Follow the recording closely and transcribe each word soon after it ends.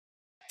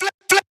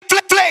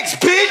Flex,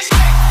 bitch.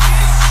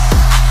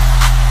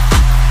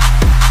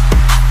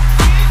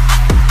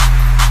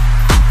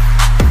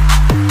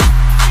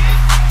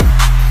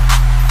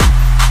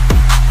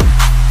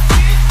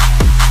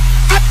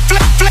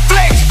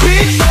 Flex,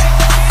 bitch.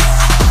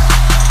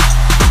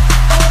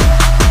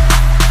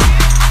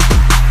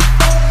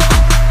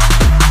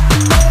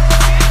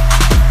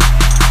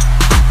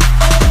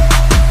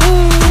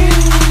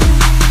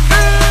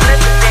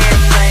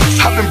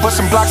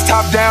 Bustin' blocks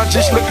top down,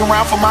 just looking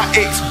around for my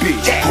ex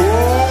bitch.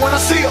 Oh, when I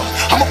see her,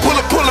 I'ma pull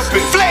up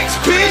and flex,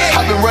 bitch.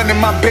 I've been running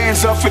my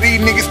bands up for these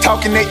niggas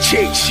talking that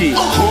chick shit.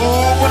 Oh,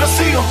 when I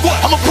see her,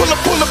 I'ma pull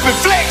up and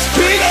flex,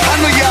 bitch. I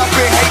know y'all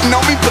been hating on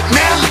me, but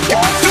now look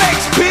at my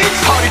flex, bitch.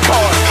 All these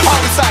cars, all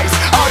these ice,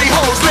 all these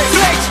hoes, let's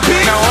flex,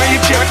 bitch. Now run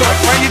your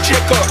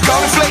check up, go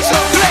and flex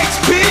up, flex,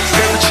 bitch.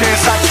 Every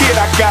chance I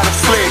get, I gotta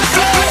flex,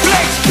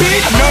 flex,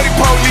 bitch. I know these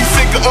police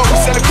sick of up,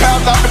 selling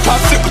pounds off the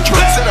popsicle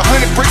truck. Set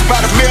 100 bricks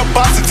by the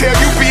mailbox and tell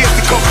UPS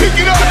to go pick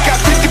it up. Got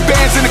 50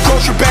 bands in the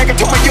grocery bag and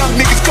told my young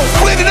niggas go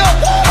split it up.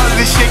 All of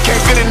this shit can't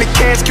fit in the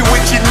casket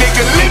with your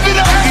nigga, live it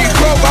up. These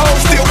broke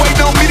hoes still waiting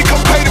on me to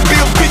come pay the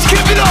bills, bitch,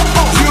 give it up.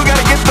 You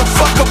gotta get the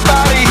fuck up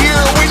out of here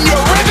when your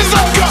rent is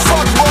up.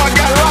 Fuck boy,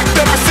 got locked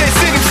up and said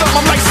send him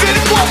something, I'm like send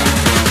him what?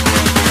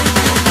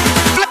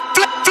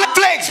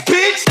 Flex,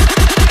 bitch.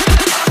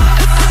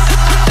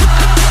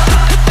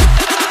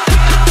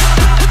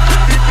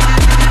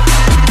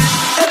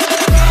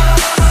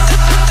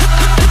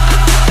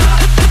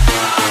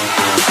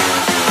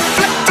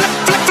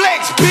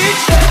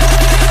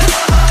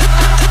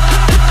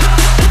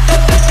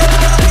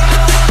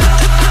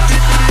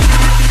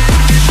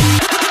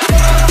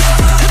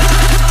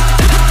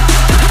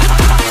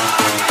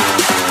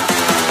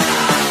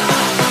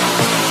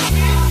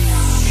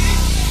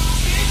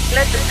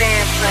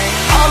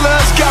 All of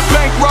us got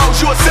bankrolls,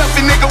 you a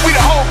selfie nigga, we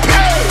the whole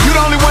pay. You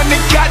the only one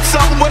that got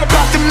something, what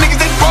about them niggas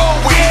that roll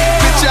with?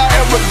 Bitch, I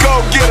ever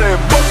go get her,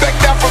 but back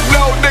down from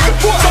no nigga.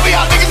 Some of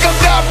y'all niggas come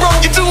down broke,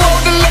 you too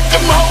old to let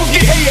them hoes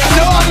get. I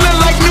know I look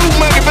like new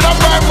money, but I'm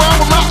riding around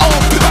with my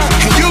own bitch.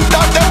 And you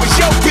thought that was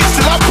your bitch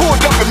till I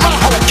pulled up in my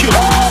whole kill.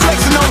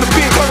 Flexing on the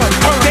big,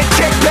 that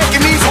check back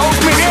and these hoes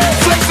miss.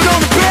 Flexing on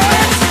the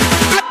bed,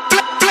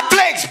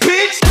 flex,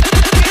 bitch.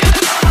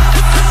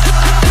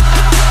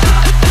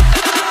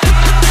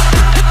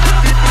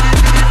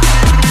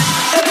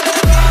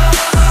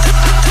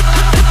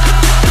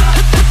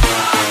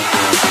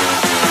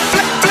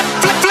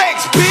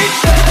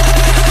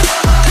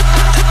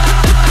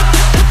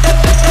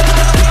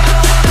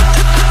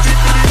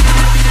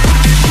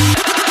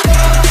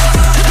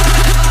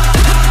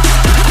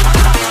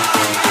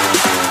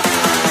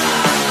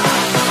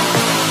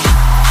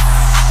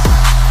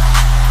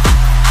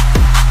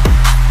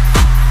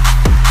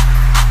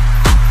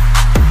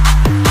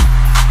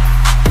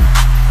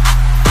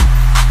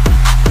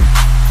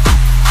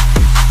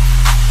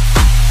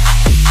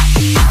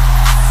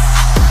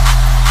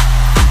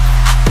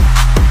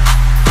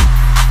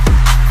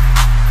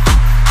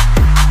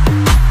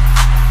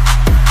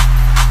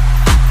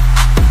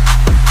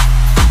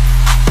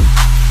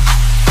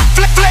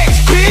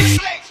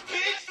 Bitch.